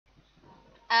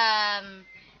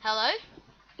Hello,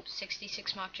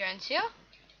 66 Mark Jones here,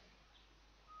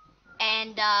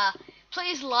 and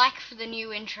please like for the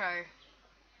new intro.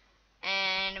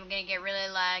 And I'm gonna get really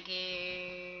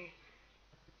laggy,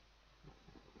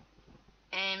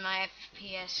 and my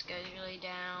FPS goes really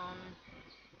down,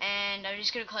 and I'm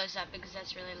just gonna close that because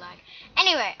that's really lag.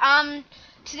 Anyway,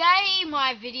 today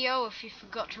my video, if you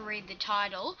forgot to read the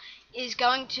title, is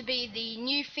going to be the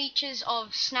new features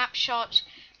of Snapshot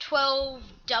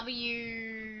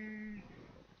 12W2A,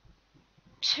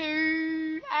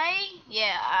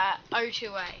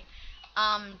 O2A.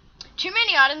 Too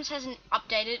many items hasn't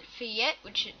updated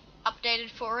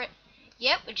for it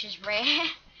yet, which is rare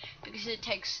because it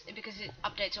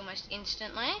updates almost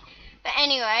instantly. But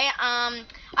anyway, I'm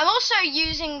also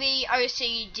using the how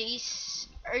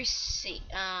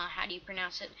do you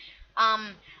pronounce it?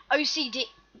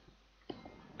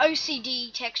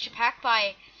 OCD texture pack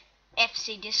by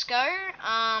FC Disco.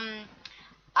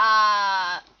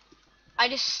 I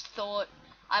just thought,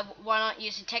 why not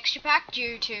use a texture pack,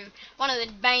 due to one of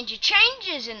the major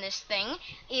changes in this thing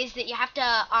is that you have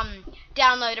to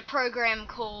download a program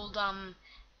called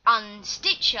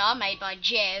Unstitcher, made by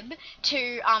Jeb,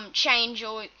 to change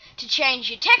your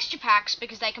texture packs,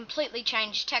 because they completely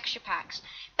changed texture packs.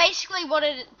 Basically what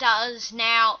it does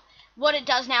now, it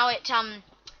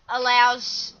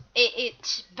allows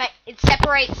it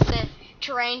separates the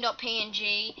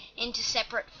terrain.png into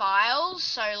separate files.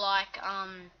 So like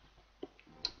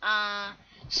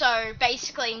so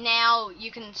basically now you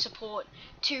can support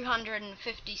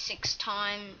 256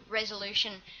 time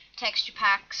resolution texture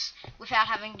packs without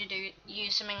having to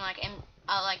use something like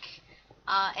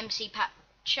MC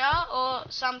Patcher or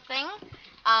something,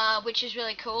 which is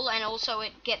really cool. And also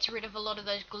it gets rid of a lot of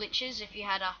those glitches if you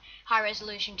had a high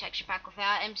resolution texture pack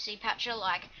without MC Patcher,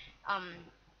 like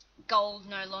gold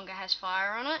no longer has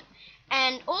fire on it.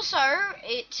 And also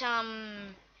it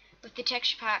with the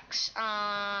texture packs,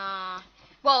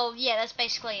 well, yeah, that's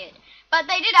basically it. But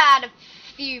they did add a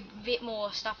few bit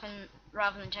more stuff in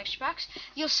rather than texture packs.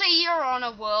 You'll see you're on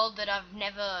a world that I've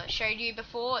never showed you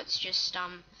before. It's just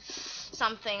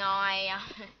something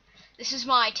this is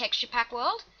my texture pack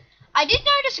world. I did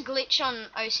notice a glitch on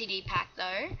OCD pack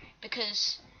though,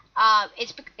 because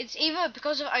it's either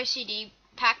because of OCD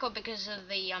pack or because of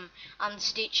the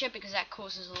Unstitcher, because that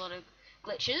causes a lot of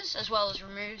glitches as well as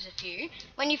removes a few.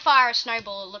 When you fire a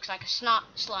snowball, it looks like a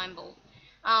slime ball.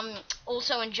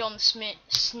 Also in John Smith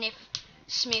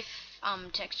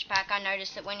texture pack, I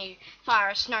noticed that when you fire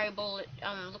a snowball, it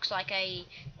looks like a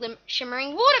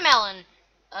shimmering watermelon.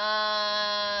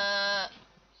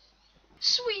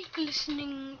 Sweet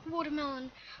glistening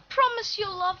watermelon, promise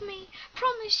you'll love me,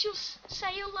 promise you'll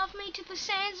say you'll love me till the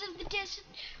sands of the desert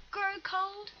grow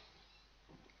cold.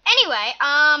 Anyway,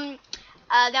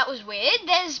 that was weird.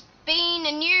 There's been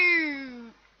a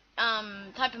new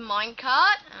type of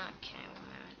minecart. Okay, one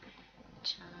moment.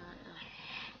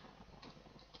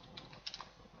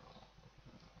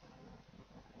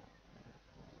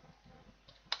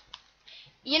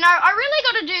 You know, I really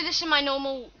got to do this in my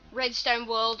normal Redstone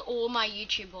world or my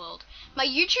YouTube world. My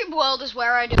YouTube world is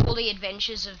where I do all the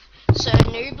adventures of Sir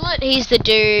Nooblet. He's the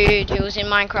dude who was in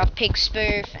Minecraft Pig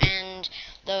Spoof and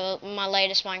my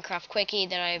latest Minecraft Quickie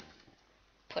that I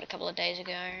put a couple of days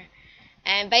ago.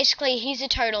 And basically he's a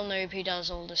total noob who does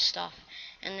all this stuff,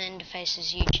 and then the face of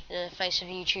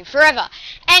YouTube forever.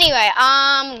 Anyway,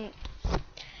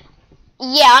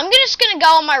 yeah, I'm just gonna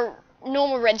go on my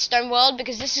normal Redstone world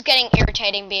because this is getting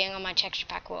irritating being on my texture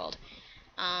pack world.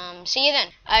 See you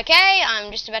then. Okay,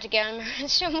 I'm just about to get on my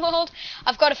Redstone world.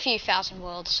 I've got a few thousand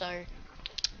worlds, so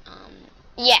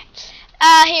yeah.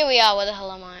 Here we are. Where the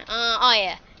hell am I? Oh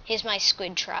yeah, here's my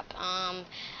squid trap. I'm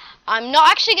not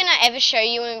actually gonna ever show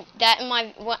you that in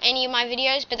any of my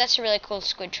videos, but that's a really cool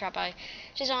squid trap I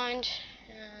designed.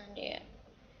 And yeah.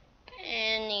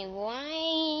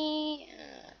 Anyway,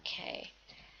 okay.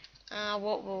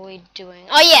 What were we doing?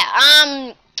 Oh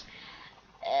yeah,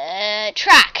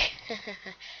 track.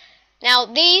 Now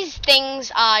these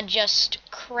things are just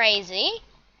crazy.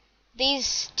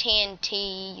 These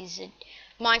TNTs,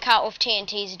 minecart with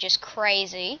TNTs, are just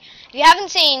crazy. If you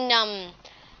haven't seen,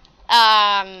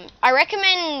 I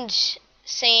recommend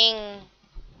seeing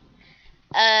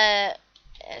Ant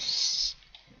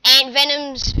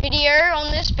Venom's video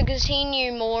on this, because he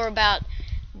knew more about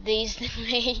these than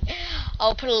me.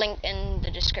 I'll put a link in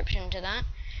the description to that.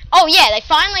 Oh yeah, they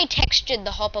finally textured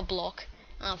the hopper block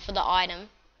for the item.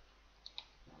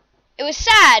 It was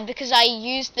sad because I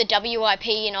used the WIP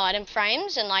in item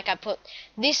frames, and like I put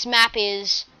this map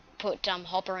is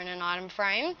hopper in an item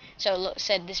frame, so it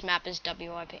said this map is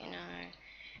WIP. No,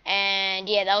 And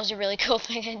yeah, that was a really cool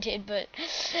thing I did, but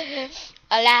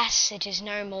alas, it is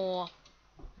no more.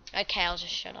 Okay, I'll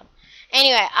just shut up.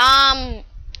 Anyway,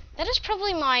 that is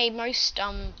probably my most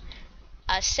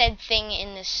said thing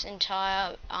in this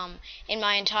entire in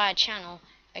my entire channel.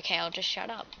 Okay, I'll just shut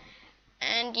up.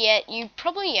 And yet, you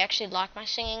probably actually like my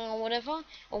singing or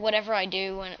whatever I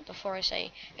do before I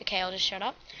say, okay, I'll just shut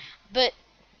up. But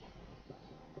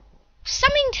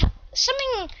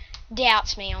something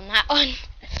doubts me on that one.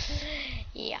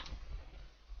 Yeah.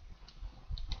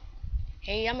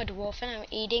 Hey, I'm a dwarf and I'm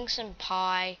eating some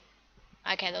pie.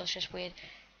 Okay, that was just weird.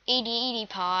 Eaty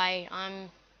pie. I'm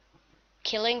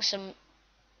killing some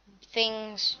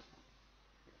things.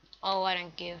 Oh, I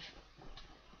don't give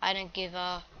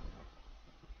a.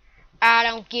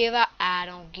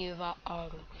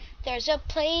 There's a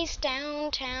place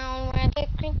downtown where the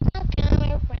creeps come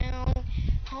around.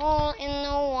 Hole in the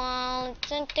wall,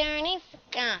 it's a dirty.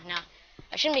 No,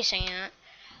 I shouldn't be singing that.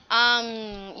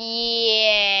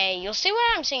 Yeah, you'll see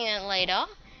what I'm singing it later.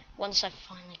 Once I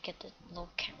finally get the little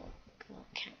cat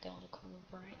girl to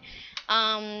cooperate.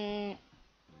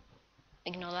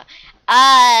 Ignore that.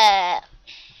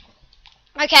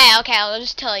 Okay, I'll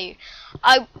just tell you.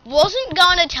 I wasn't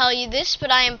going to tell you this,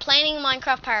 but I am planning a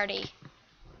Minecraft parody.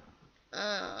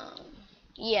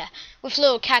 Yeah, with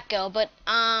little cat girl, but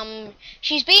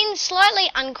she's been slightly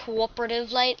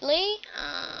uncooperative lately.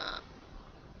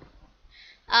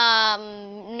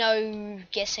 No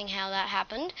guessing how that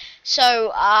happened.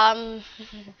 So,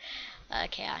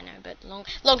 okay, I know, but long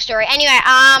story. Anyway,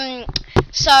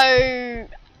 so,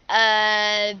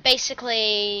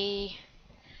 basically,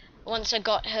 once I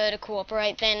got her to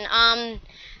cooperate, then,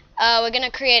 we're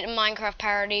gonna create a Minecraft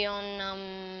parody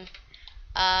on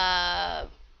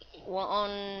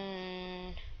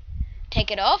Take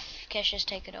It Off, Kesha's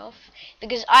Take It Off,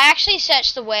 because I actually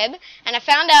searched the web and I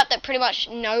found out that pretty much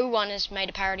no one has made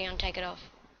a parody on Take It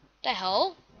Off. The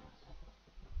hell?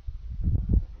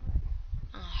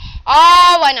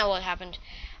 Oh, I know what happened.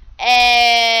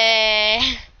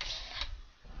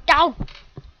 Oh.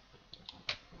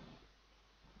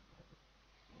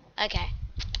 Okay,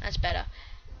 that's better.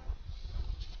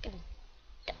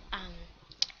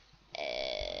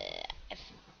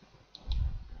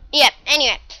 Yeah,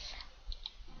 anyway.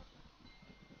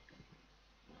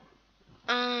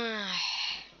 I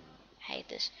hate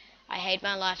this. I hate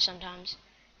my life sometimes.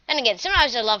 Then again,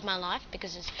 sometimes I love my life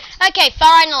because it's... Okay,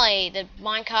 finally! The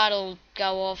minecart will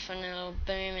go off and it'll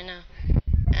boom and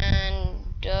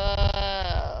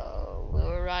we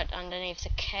were right underneath the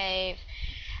cave.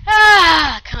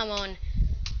 Come on.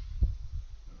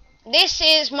 This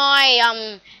is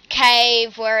my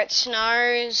cave where it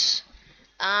snows.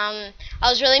 I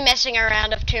was really messing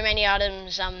around with too many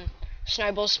items,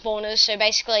 snowball spawners, so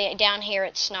basically down here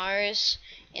it snows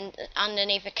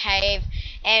underneath a cave,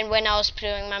 and when I was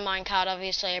doing my minecart,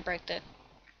 obviously I broke the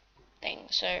thing,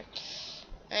 so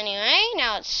anyway,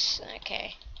 now it's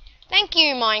okay. Thank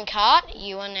you, minecart,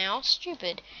 you are now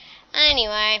stupid.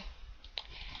 Anyway,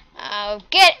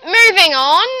 moving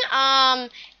on.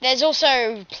 There's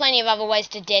also plenty of other ways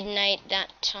to detonate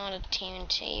that ton of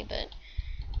TNT, but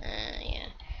yeah.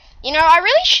 You know, I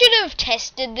really should have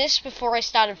tested this before I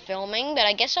started filming, but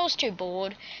I guess I was too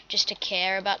bored just to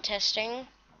care about testing.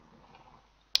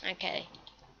 Okay.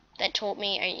 That taught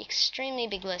me an extremely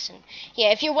big lesson.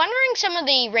 Yeah, if you're wondering some of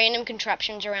the random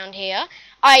contraptions around here,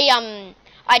 I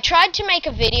tried to make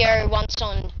a video once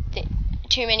on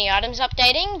too many items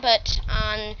updating, but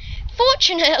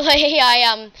unfortunately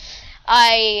I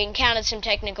encountered some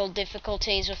technical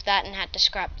difficulties with that and had to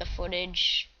scrap the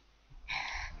footage.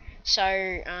 So,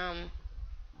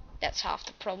 that's half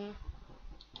the problem.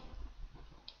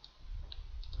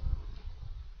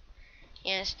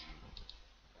 Yes.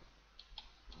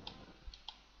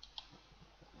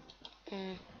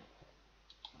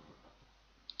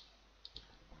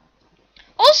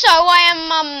 Also, I am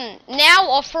now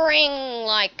offering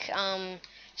like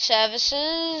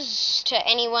services to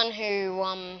anyone who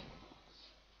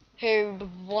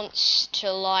wants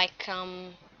to like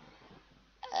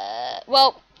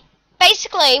well,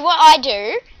 basically what I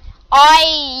do,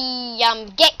 I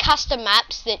get custom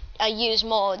maps that use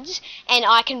mods, and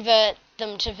I convert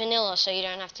them to vanilla, so you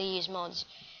don't have to use mods.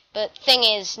 But thing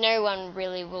is, no one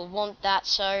really will want that,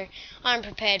 so I'm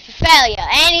prepared for failure.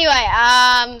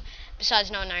 Anyway,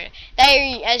 besides, no,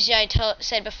 they, as I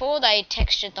said before, they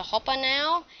textured the hopper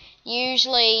now.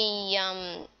 Usually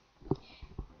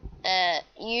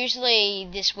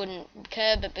this wouldn't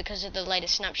occur, but because of the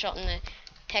latest snapshot in the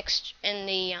text in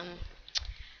the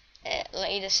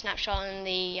latest snapshot in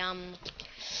the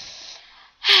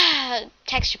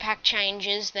texture pack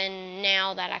changes, then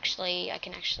now that I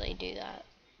can actually do that.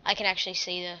 I can actually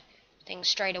see the thing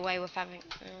straight away with having.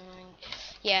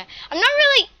 Yeah, I'm not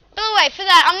really. By the way, for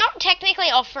that, I'm not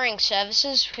technically offering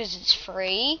services because it's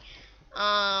free.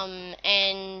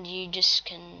 And you just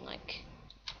can like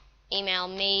email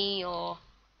me or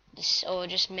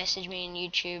just message me on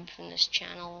YouTube from this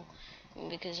channel,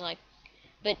 because like,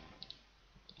 but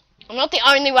I'm not the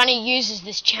only one who uses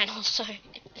this channel, so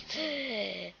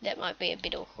that might be a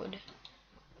bit awkward.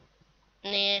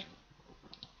 Nah,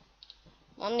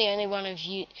 I'm the only one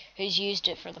who's used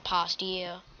it for the past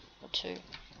year or two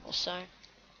or so.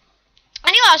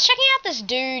 Anyway, I was checking out this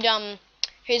dude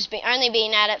who's only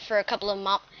been at it for a couple of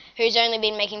months, who's only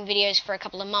been making videos for a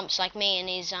couple of months like me, and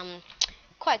he's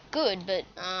quite good, but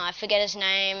I forget his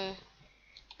name.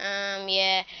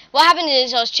 Yeah. What happened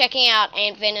is I was checking out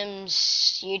Ant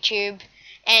Venom's YouTube,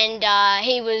 and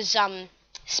he was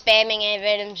spamming Ant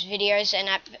Venom's videos and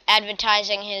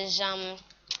advertising his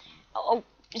oh,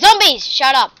 zombies!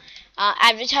 Shut up!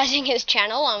 Advertising his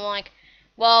channel. I'm like,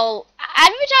 well,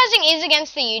 advertising is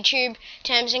against the YouTube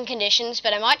terms and conditions,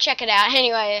 but I might check it out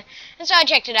anyway. And so I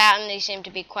checked it out, and they seem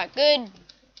to be quite good.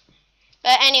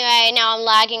 But anyway, now I'm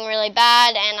lagging really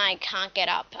bad, and I can't get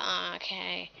up.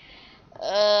 Okay.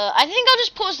 I think I'll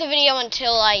just pause the video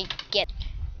until I get...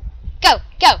 Go,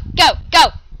 go, go,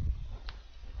 go!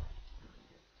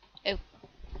 Okay.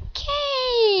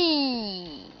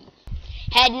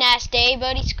 Had a nice day,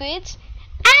 buddy squids.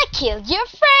 I killed your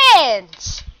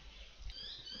friends!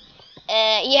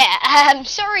 Yeah, I'm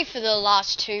sorry for the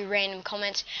last two random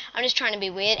comments. I'm just trying to be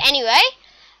weird. Anyway,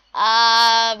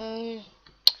 I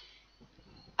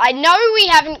know we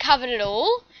haven't covered it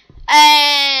all,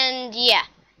 and yeah.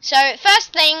 So,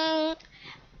 first thing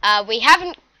we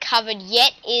haven't covered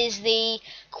yet is the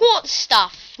quartz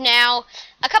stuff. Now,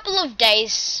 a couple of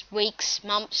days, weeks,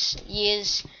 months,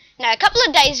 years... No, a couple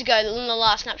of days ago, in the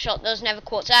last snapshot, there was never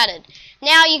quartz added.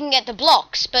 Now you can get the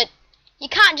blocks, but you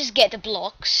can't just get the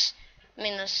blocks. I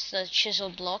mean, the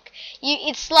chiseled block.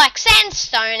 It's like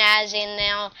sandstone, as in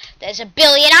now there's a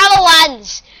billion other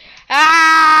ones.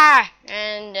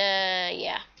 And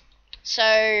yeah. So,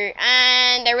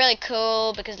 and they're really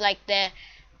cool because like they're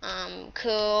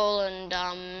cool, and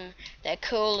they're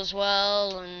cool as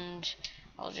well. And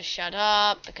I'll just shut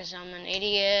up because I'm an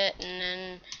idiot. And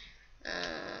then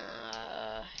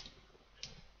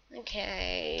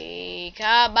okay,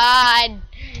 come on.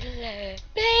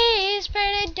 Please,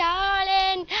 pretty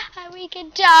darling, we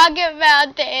can talk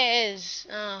about this.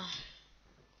 Oh.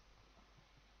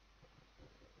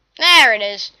 There it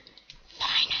is.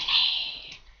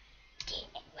 Finally.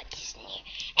 What is new?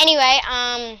 Anyway,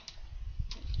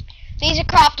 these are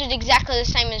crafted exactly the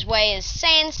same way as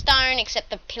sandstone, except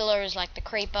the pillar is like the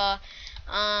creeper.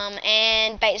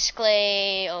 And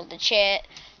basically, all the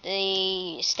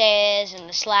stairs and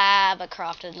the slab are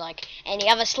crafted like any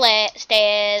other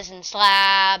stairs and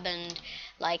slab, and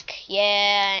like,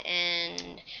 yeah,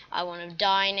 and I want to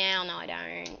die now. No, I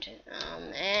don't.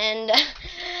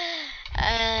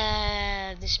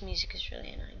 And this music is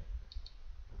really annoying.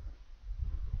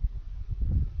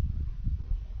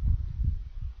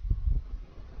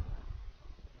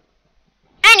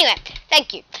 Anyway,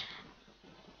 thank you.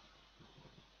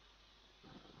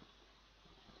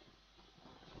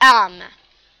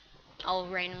 I'll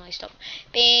randomly stop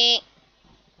being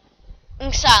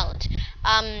silent.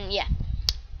 Yeah.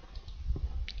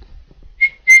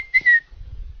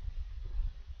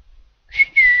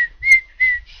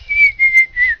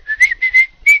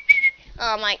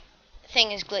 Oh, my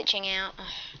thing is glitching out. Ugh,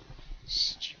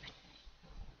 stupid.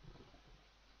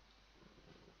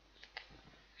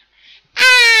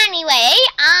 Anyway,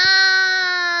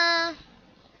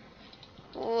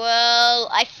 well,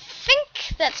 I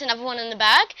think that's another one in the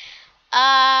bag.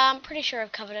 I'm pretty sure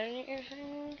I've covered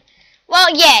everything. Well,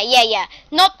 yeah.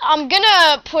 I'm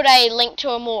gonna put a link to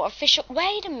a more official...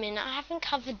 Wait a minute, I haven't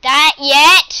covered that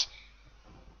yet.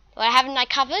 What haven't I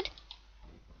covered?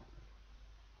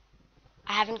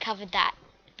 I haven't covered that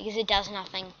because it does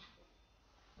nothing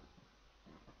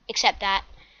except that.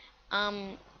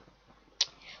 Well,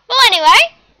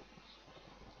 anyway,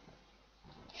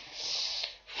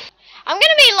 I'm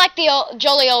gonna be like the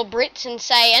jolly old Brits and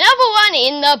say another one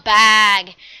in the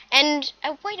bag. And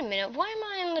wait a minute, why am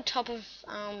I on the top of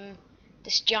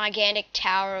this gigantic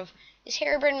tower of... Is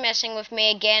Herobrine messing with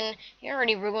me again? You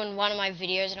already ruined one of my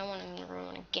videos. I don't want him to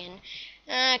ruin again.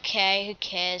 Okay, who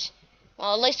cares?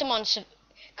 Well, at least I'm on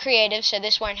creative, so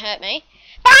this won't hurt me.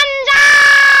 Banzai!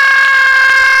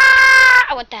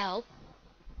 What the hell?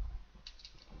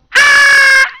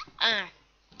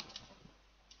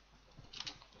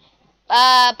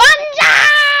 Banzai!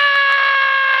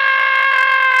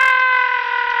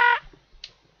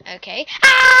 okay.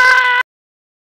 Ah!